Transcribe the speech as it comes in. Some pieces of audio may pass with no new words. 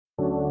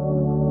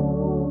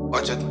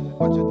watch it.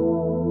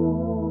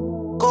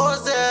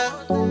 Cause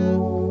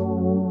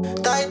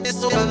tight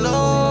this all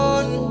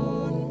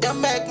alone. You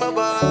make my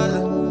ball.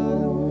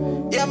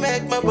 You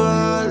make my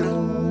ball.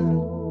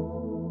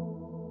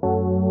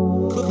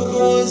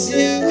 Cause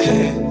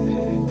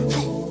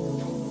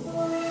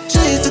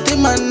Chase the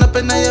man up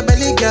in your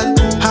belly, girl.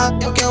 How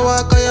you can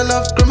walk or you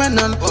love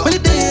criminal. When the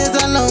days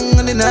are long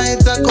and the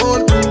nights are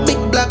cold. Big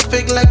black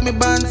fig like me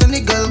bands and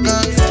the girl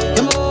guys.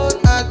 You more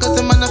hard cause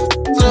the man a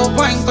slow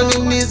wine. When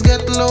your knees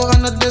get low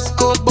on the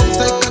disco. Bounce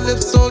like a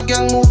calypso,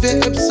 girl move your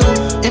hips so.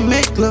 You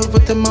make love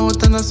with the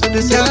mouth and I saw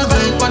this. Girl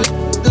vibe on it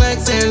like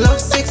say love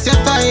Sixx, you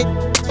tight.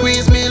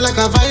 Squeeze me like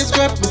a vice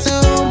grip. I say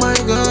oh my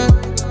god.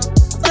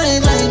 I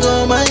like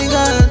oh my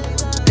god.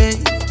 Hey.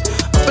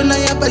 Up in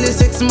your belly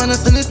Sixx man I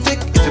send it stick.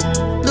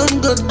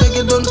 Don't go beg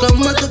you don't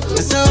come back.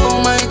 I say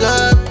oh my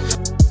god.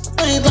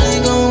 I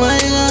like oh my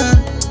god.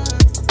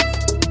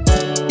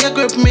 You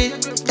grip me,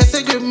 yes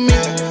you grip me.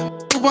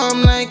 You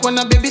warm like when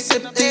a baby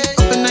sip tea.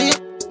 Up in your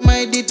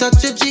my D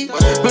touch your G.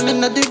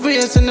 Running at the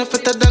race and you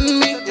fitter than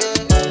me.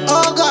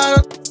 Oh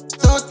god,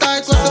 so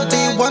tight was so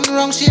deep. One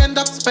wrong she end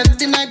up spending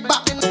the night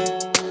back.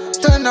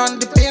 Turn on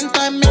the pain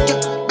time, make you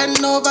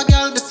bend over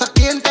girl, this a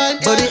pain time.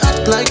 Body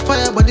hot like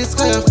fire, body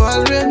sky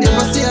fall rain.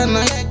 Never see a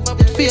night,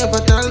 it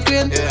favor tall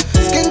green.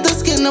 Skin to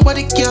skin,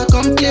 nobody can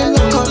complain.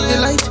 Look off the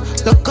light,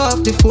 look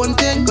off the phone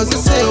thing. Cause you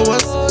say I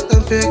was,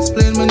 time for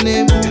explain my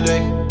name.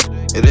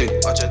 You dig,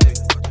 watch it.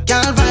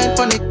 Can't find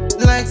funny,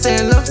 like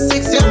say love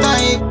Sixx, you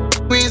tight.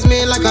 Squeeze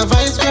me like a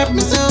vice grip,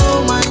 me say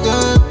oh my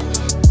god.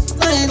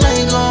 I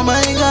like oh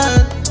my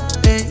god.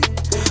 Hey.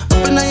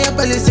 Up in your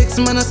belly Sixx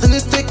man I send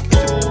it stick.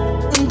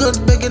 Good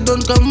beg you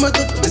don't come with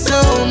it. I say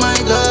oh my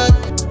god.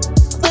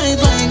 I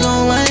like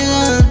oh my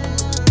god.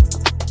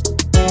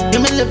 You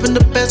me living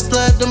the best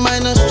life, the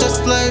minor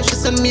stress life. She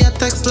send me a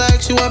text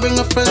like she want bring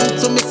a friend,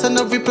 so me send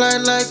a reply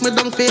like me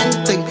don't feel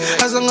anything.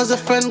 As long as a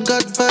friend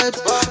got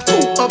vibes.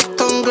 2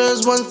 uptown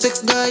girls, 1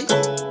 6 guy.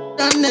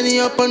 And then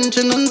you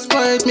punching and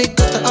sprite. Me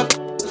got a up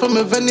from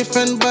a very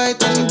friend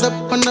bite. End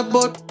up on the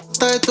boat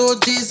tight, oh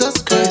Jesus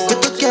Christ.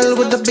 Get a girl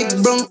with a big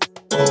brown.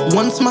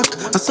 One smack,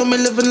 I saw me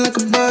living like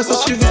a boss. So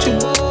she reach you,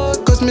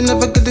 cause me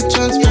never get the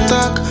chance to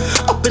talk.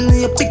 Up in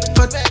your big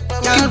fat,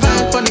 girl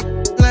vibe funny.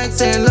 Like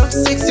say love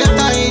Sixx, you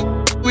tight.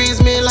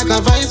 Squeeze me like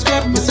a vice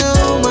grip. Me say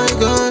oh my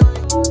god.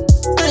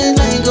 I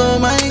like oh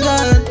my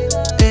god.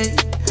 Hey.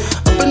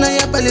 Up in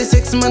your belly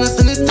Sixx man I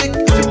send it stick.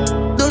 If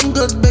you don't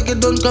go beg you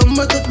don't come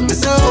with it. Me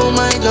say oh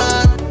my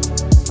god.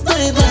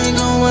 I like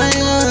oh my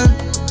god.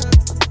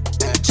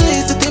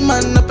 Chase the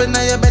man up in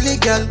your belly,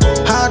 girl.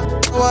 Hard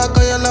walk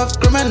or you love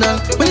criminal.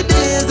 When the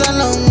days are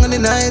long and the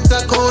nights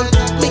are cold.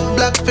 Big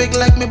black fig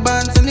like me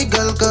bands and the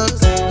girl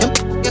cause.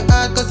 You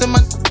hard cause the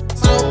man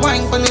slow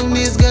wine. When your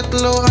knees get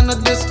low on the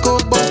disco.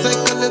 Bounce like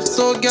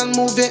calypso, girl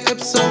move your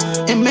hips so.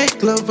 You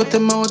make love with the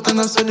mouth and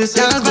I saw this.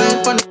 Girl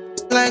vibe on it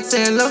like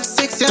say love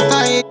Sixx, you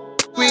tight.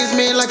 Squeeze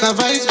me like a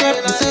vice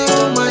grip. I say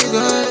oh my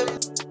god.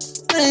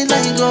 I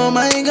like oh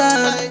my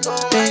god.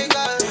 Hey.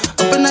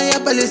 Up in your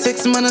belly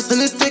Sixx man I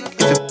send it stick.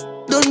 If you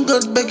don't go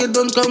beg you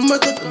don't come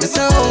with it. I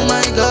say oh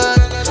my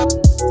god.